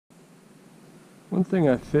One thing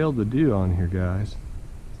I failed to do on here, guys,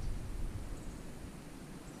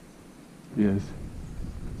 is,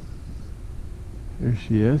 there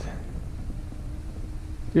she is.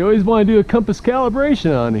 You always want to do a compass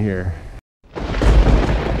calibration on here.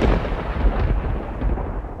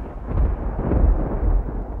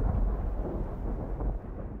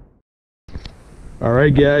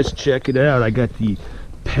 Alright guys, check it out. I got the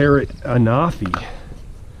Parrot Anafi.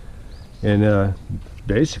 And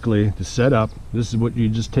basically the setup, this is what you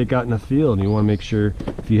just take out in the field. You want to make sure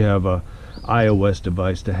if you have a iOS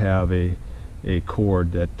device to have a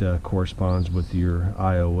cord that corresponds with your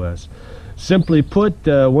iOS. Simply put,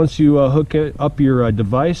 once you hook up your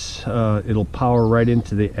device, it'll power right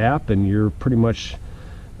into the app and you're pretty much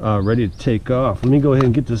ready to take off. Let me go ahead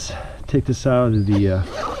and take this out of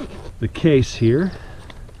the case here.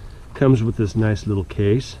 Comes with this nice little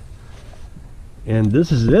case, and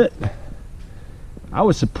this is it. I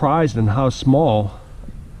was surprised in how small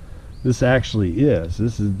this actually is.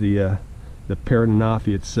 This is the Parrot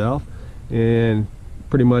Anafi itself, and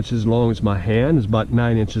pretty much as long as my hand. It's about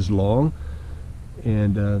 9 inches long,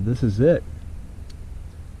 and this is it.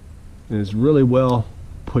 And it's really well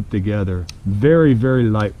put together. Very, very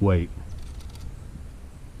lightweight.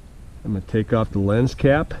 I'm going to take off the lens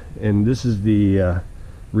cap, and this is the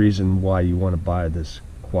reason why you want to buy this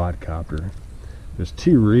quadcopter. There's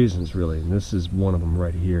two reasons really, and this is one of them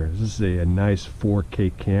right here. This is a nice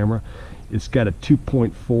 4K camera. It's got a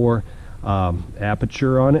 2.4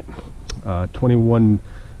 aperture on it, 21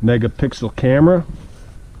 megapixel camera.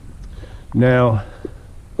 Now,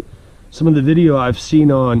 some of the video I've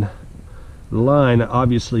seen on the line,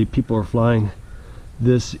 obviously people are flying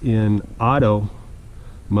this in auto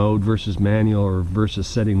mode versus manual, or versus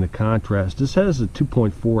setting the contrast. This has a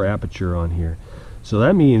 2.4 aperture on here, so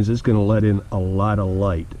that means it's going to let in a lot of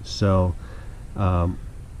light. So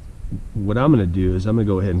what I'm going to do is I'm going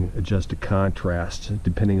to go ahead and adjust the contrast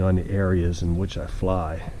depending on the areas in which I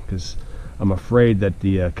fly, because I'm afraid that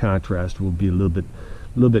the contrast will be a little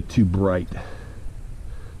bit too bright.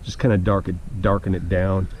 Just kind of darken it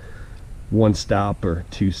down 1 stop or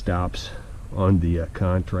 2 stops on the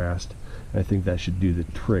contrast. I think that should do the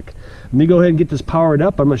trick. Let me go ahead and get this powered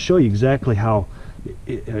up. I'm going to show you exactly how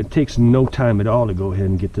it takes no time at all to go ahead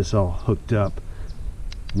and get this all hooked up.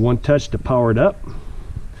 One touch to power it up.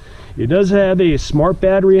 It does have a smart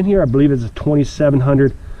battery in here. I believe it's a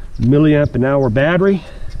 2700 milliamp an hour battery.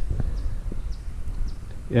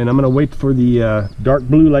 And I'm going to wait for the dark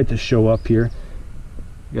blue light to show up here.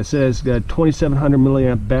 Like I said, it's got a 2700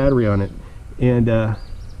 milliamp battery on it.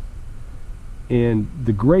 And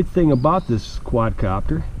the great thing about this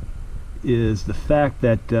quadcopter is the fact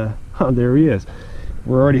that, oh, there he is.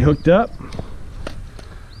 We're already hooked up.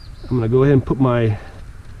 I'm going to go ahead and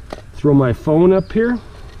throw my phone up here.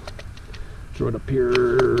 Throw it up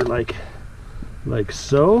here like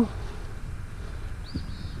so.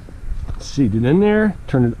 Seat it in there,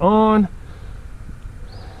 turn it on.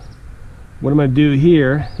 What I'm going to do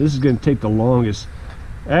here, this is going to take the longest.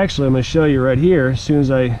 Actually, I'm going to show you right here. As soon as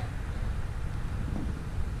I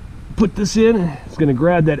put this in, it's going to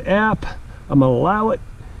grab that app. I'm going to allow it,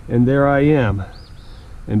 and there I am.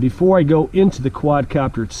 And before I go into the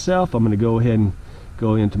quadcopter itself, I'm going to go ahead and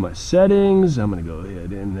go into my settings. I'm going to go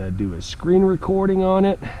ahead and do a screen recording on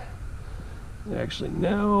it. Actually,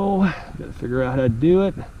 no. I've got to figure out how to do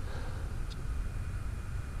it.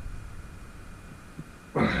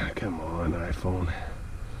 Come on, iPhone.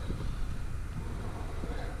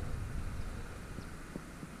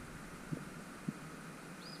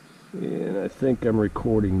 And I think I'm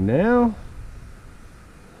recording now.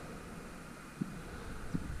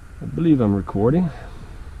 I believe I'm recording.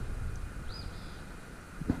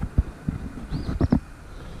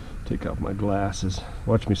 Take off my glasses.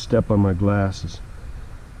 Watch me step on my glasses.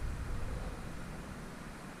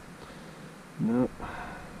 Nope.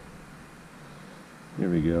 Here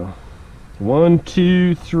we go. 1,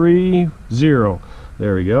 2, 3, 0.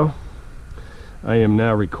 There we go. I am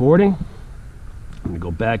now recording. I'm going to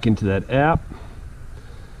go back into that app.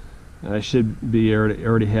 I should be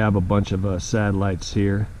already have a bunch of satellites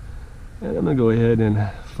here. And I'm going to go ahead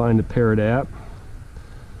and find the Parrot app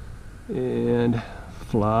and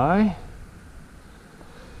fly.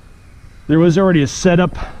 There was already a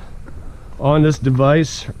setup on this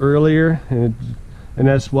device earlier, and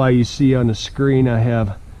that's why you see on the screen I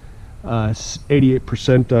have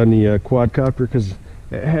 88% on the quadcopter, because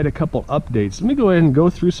it had a couple updates. Let me go ahead and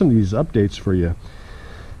go through some of these updates for you.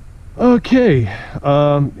 Okay,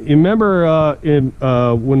 you remember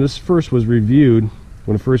when this first was reviewed,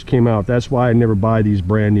 when it first came out, that's why I never buy these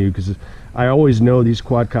brand new, because I always know these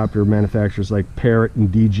quadcopter manufacturers like Parrot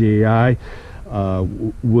and DJI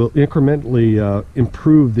will incrementally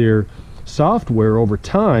improve their software over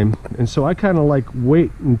time, and so I kind of like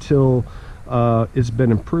wait until it's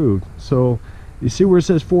been improved. So you see where it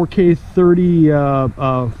says 4K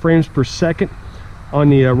 30 frames per second on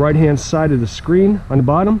the right hand side of the screen on the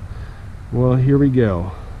bottom? Well, here we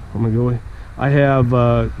go. I'm gonna go. I have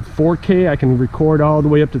 4K. I can record all the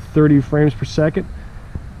way up to 30 frames per second.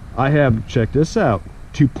 I have, check this out,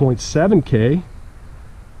 2.7K,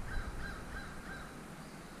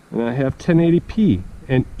 and I have 1080p.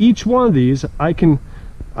 And each one of these I can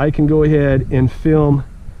go ahead and film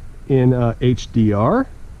in HDR,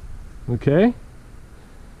 okay,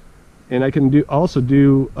 and I can also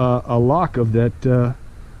do a lock of that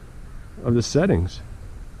of the settings.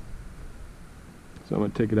 So I'm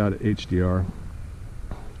going to take it out of HDR.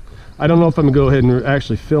 I don't know if I'm going to go ahead and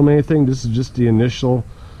actually film anything. This is just the initial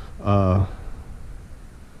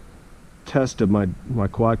test of my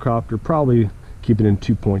quadcopter. Probably keep it in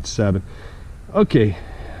 2.7. Okay,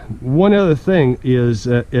 one other thing is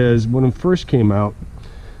when it first came out,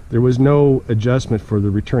 there was no adjustment for the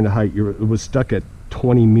return to height. It was stuck at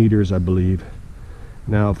 20 meters, I believe.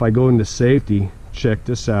 Now if I go into safety, check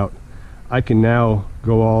this out, I can now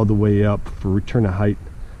go all the way up for return to height,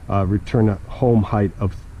 return to home height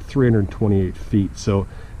of 328 feet. So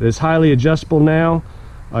it is highly adjustable now.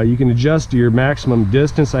 You can adjust your maximum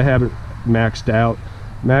distance. I have it maxed out.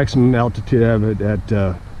 Maximum altitude, I have it at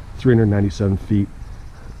 397 feet.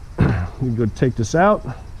 You go take this out.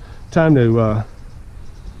 Time to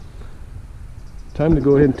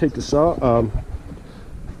go ahead and take this off.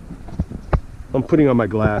 I'm putting on my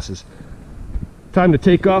glasses. Time to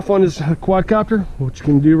take off on this quadcopter. What you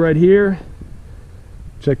can do right here.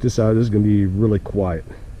 Check this out. This is going to be really quiet.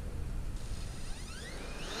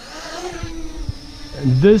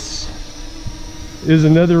 And this is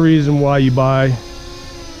another reason why you buy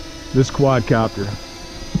this quadcopter.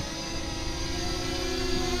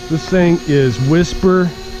 This thing is whisper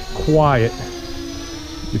quiet.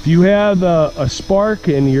 If you have a Spark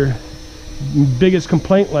and your biggest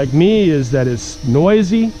complaint like me is that it's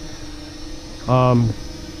noisy, and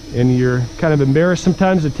you're kind of embarrassed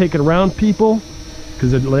sometimes to take it around people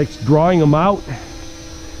because it likes drawing them out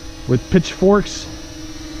with pitchforks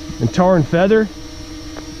and tar and feather,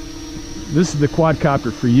 this is the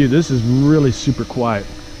quadcopter for you. This is really super quiet.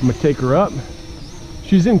 I'm gonna take her up.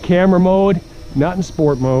 She's in camera mode, not in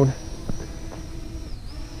sport mode.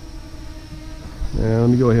 Now let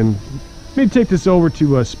me go ahead and take this over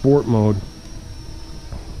to sport mode.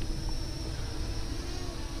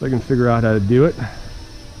 So I can figure out how to do it.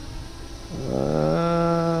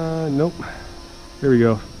 Nope. Here we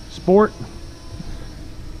go. Sport.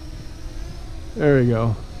 There we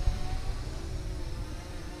go.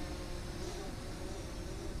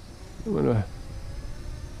 I'm gonna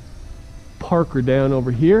park her down over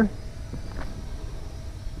here.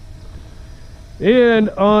 And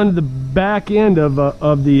on the back end of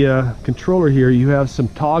the controller here, you have some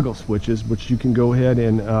toggle switches, which you can go ahead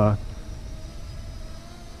and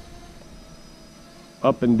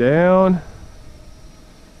up and down,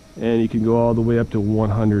 and you can go all the way up to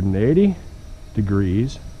 180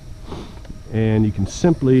 degrees, and you can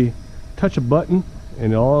simply touch a button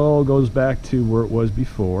and it all goes back to where it was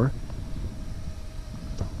before.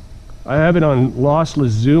 I have it on lossless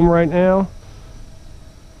zoom right now.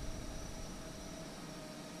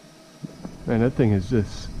 Man, that thing is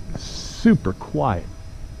just super quiet.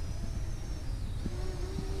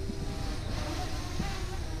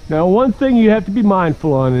 Now, one thing you have to be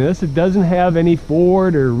mindful on this, it doesn't have any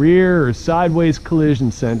forward or rear or sideways collision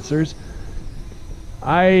sensors.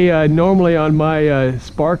 I normally on my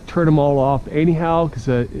Spark turn them all off anyhow, because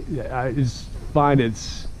I just find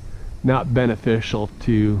it's not beneficial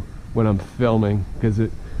to when I'm filming, because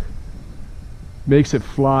it makes it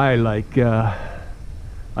fly like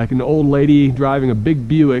an old lady driving a big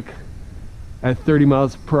Buick at 30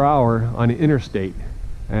 miles per hour on the interstate.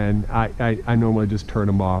 And I normally just turn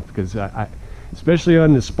them off, because especially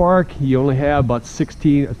on the Spark, you only have about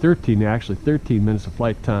 13 minutes of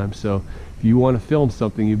flight time. So if you want to film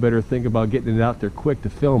something, you better think about getting it out there quick to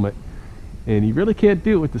film it. And you really can't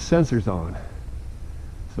do it with the sensors on.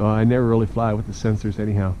 So I never really fly with the sensors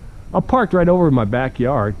anyhow. I'm parked right over in my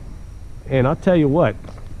backyard, and I'll tell you what,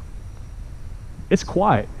 it's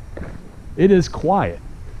quiet. It is quiet.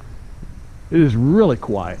 It is really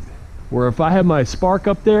quiet. Where if I have my Spark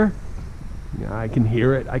up there, I can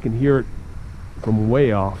hear it. I can hear it from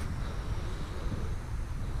way off.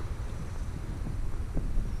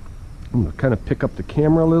 I'm gonna kind of pick up the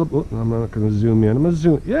camera a little bit. I'm not gonna zoom in. I'm gonna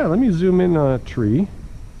zoom. Yeah, let me zoom in on a tree.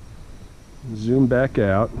 Zoom back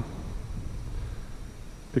out.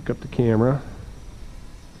 Pick up the camera.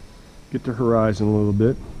 get the horizon a little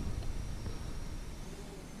bit.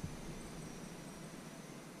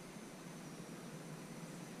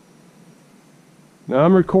 Now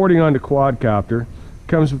I'm recording on the quadcopter.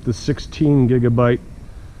 Comes with the 16 gigabyte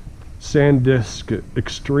SanDisk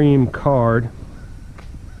Extreme card.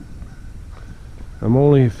 I'm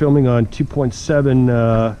only filming on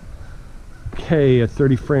 2.7 K at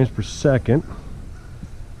 30 frames per second.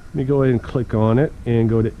 Let me go ahead and click on it and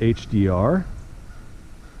go to HDR.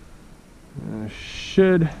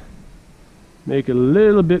 Should make it a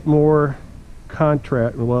little bit more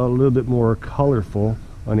contrast, well, a little bit more colorful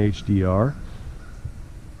on HDR.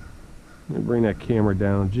 Let me bring that camera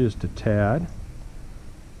down just a tad.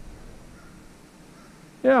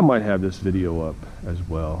 Yeah, I might have this video up as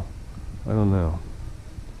well. I don't know.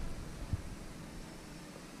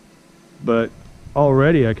 But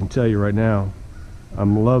already I can tell you right now,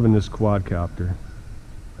 I'm loving this quadcopter.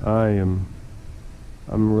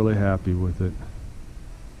 I'm really happy with it.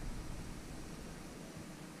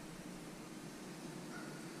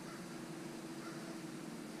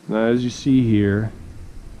 Now, as you see here,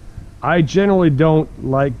 I generally don't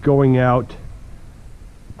like going out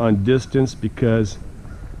on distance because,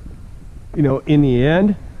 you know, in the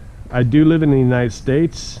end, I do live in the United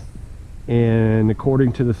States, and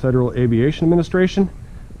according to the Federal Aviation Administration,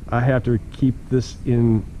 I have to keep this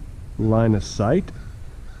in line of sight.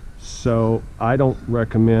 So I don't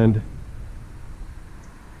recommend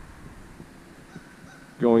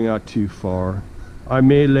going out too far. I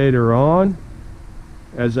may later on,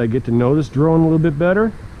 as I get to know this drone a little bit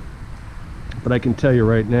better, but I can tell you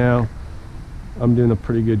right now, I'm doing a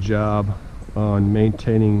pretty good job on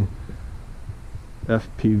maintaining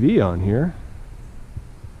FPV on here.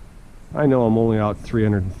 I know I'm only out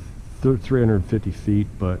 350 feet,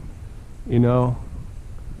 but you know,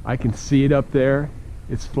 I can see it up there.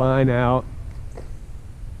 It's flying out,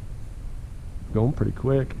 going pretty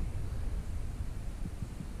quick.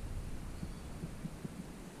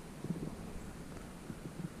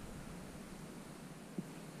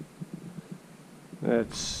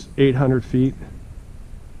 That's 800 feet.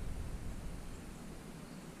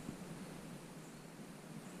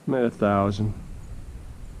 I'm at 1,000.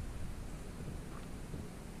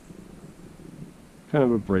 Kind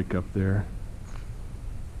of a break up there.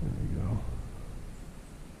 There we go.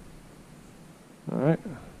 All right.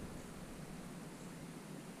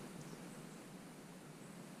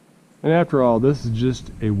 And after all, this is just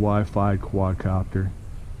a Wi-Fi quadcopter.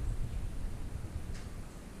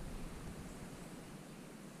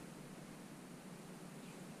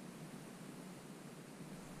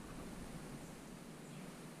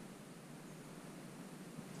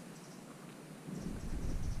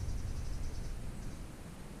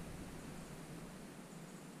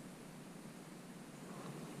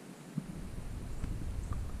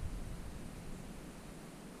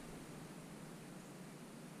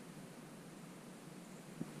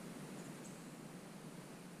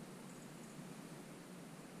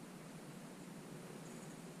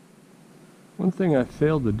 One thing I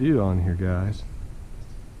failed to do on here, guys,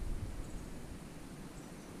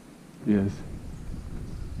 is,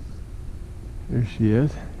 there she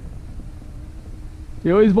is.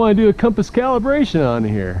 You always want to do a compass calibration on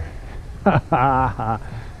here. Yeah,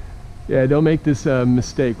 don't make this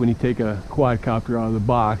mistake when you take a quadcopter out of the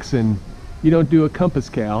box and you don't do a compass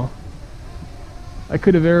cal. I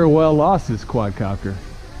could have very well lost this quadcopter.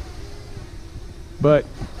 But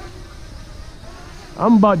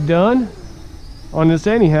I'm about done on this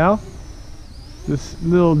anyhow. This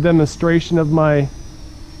little demonstration of my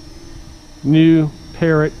new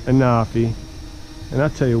Parrot Anafi. And I'll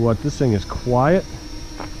tell you what, this thing is quiet.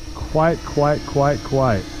 Quiet.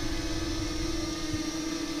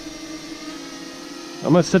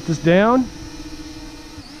 I'm gonna set this down.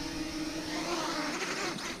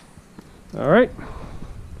 Alright.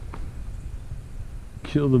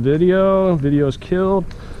 Kill the video. Video's killed.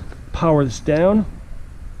 Power this down.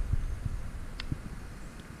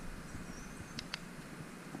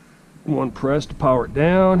 One press to power it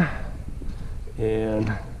down,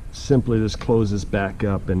 and simply just close this back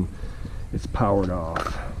up and it's powered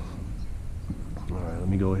off. Alright, let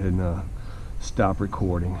me go ahead and stop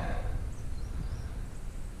recording.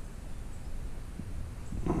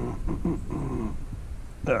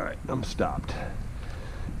 Alright, I'm stopped.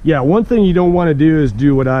 Yeah, one thing you don't want to do is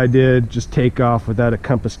do what I did, just take off without a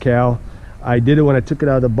compass cal. I did it when I took it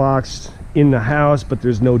out of the box in the house, but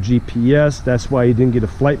there's no GPS. That's why you didn't get a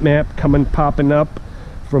flight map popping up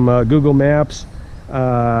from Google Maps.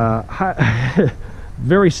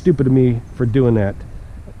 Very stupid of me for doing that.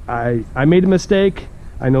 I made a mistake.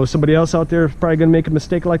 I know somebody else out there is probably gonna make a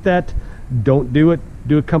mistake like that. don't do it.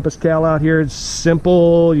 Do a compass cal out here. It's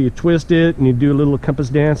simple. You twist it and you do a little compass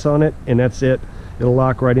dance on it, and that's it. It'll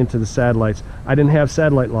lock right into the satellites. I didn't have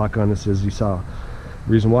satellite lock on this, as you saw.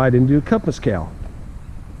 Reason why I didn't do a compass cal.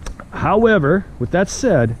 However, with that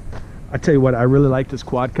said, I tell you what, I really like this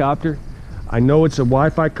quadcopter. I know it's a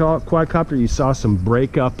Wi-Fi quadcopter. You saw some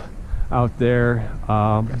breakup out there,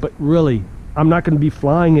 but really, I'm not going to be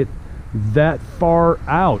flying it that far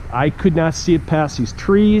out. I could not see it past these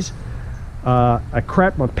trees. I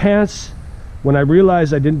crapped my pants when I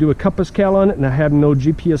realized I didn't do a compass cal on it and I had no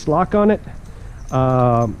GPS lock on it.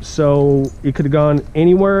 So it could have gone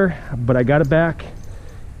anywhere, but I got it back.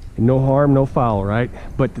 No harm, no foul, right?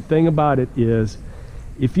 But the thing about it is,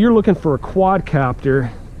 if you're looking for a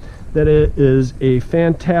quadcopter that is a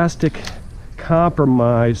fantastic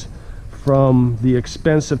compromise from the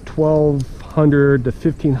expensive $1,200 to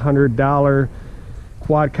 $1,500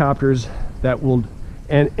 quadcopters that will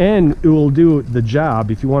and it will do the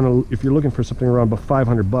job, if you want to, if you're looking for something around about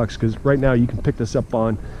 $500, because right now you can pick this up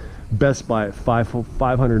on Best Buy at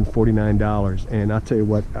 $549. And I'll tell you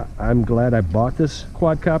what, I'm glad I bought this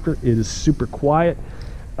quadcopter. It is super quiet.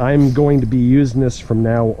 I'm going to be using this from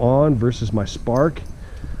now on versus my Spark.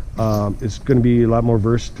 It's going to be a lot more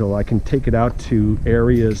versatile. I can take it out to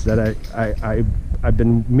areas that I've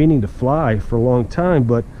been meaning to fly for a long time,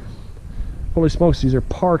 but holy smokes, these are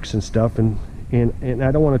parks and stuff, and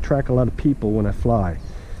I don't want to track a lot of people when I fly.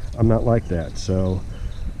 I'm not like that. So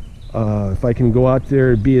if I can go out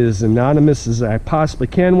there and be as anonymous as I possibly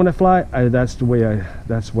can when I fly, that's the way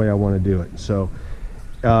I want to do it. So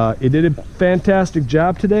it did a fantastic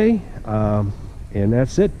job today, and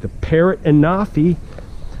that's it. The Parrot Anafi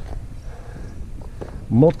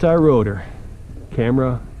multi-rotor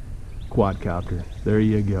camera quadcopter. There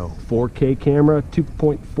you go. 4K camera,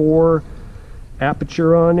 2.4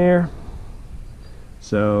 aperture on there.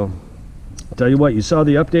 So I'll tell you what, you saw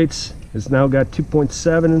the updates. It's now got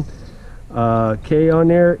 2.7 K on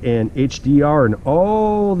there, and HDR, and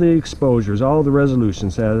all the exposures, all the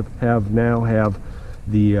resolutions now have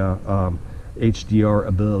the HDR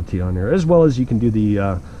ability on there, as well as you can do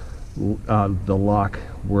the lock,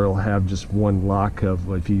 where it'll have just one lock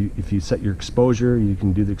of, if you set your exposure, you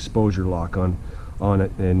can do the exposure lock on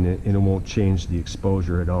it, and it won't change the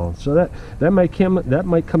exposure at all. So that might come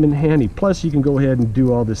in handy. Plus, you can go ahead and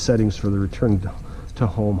do all the settings for the return to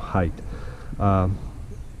home height.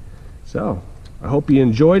 So I hope you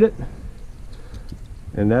enjoyed it,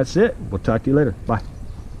 and that's it. We'll talk to you later. Bye.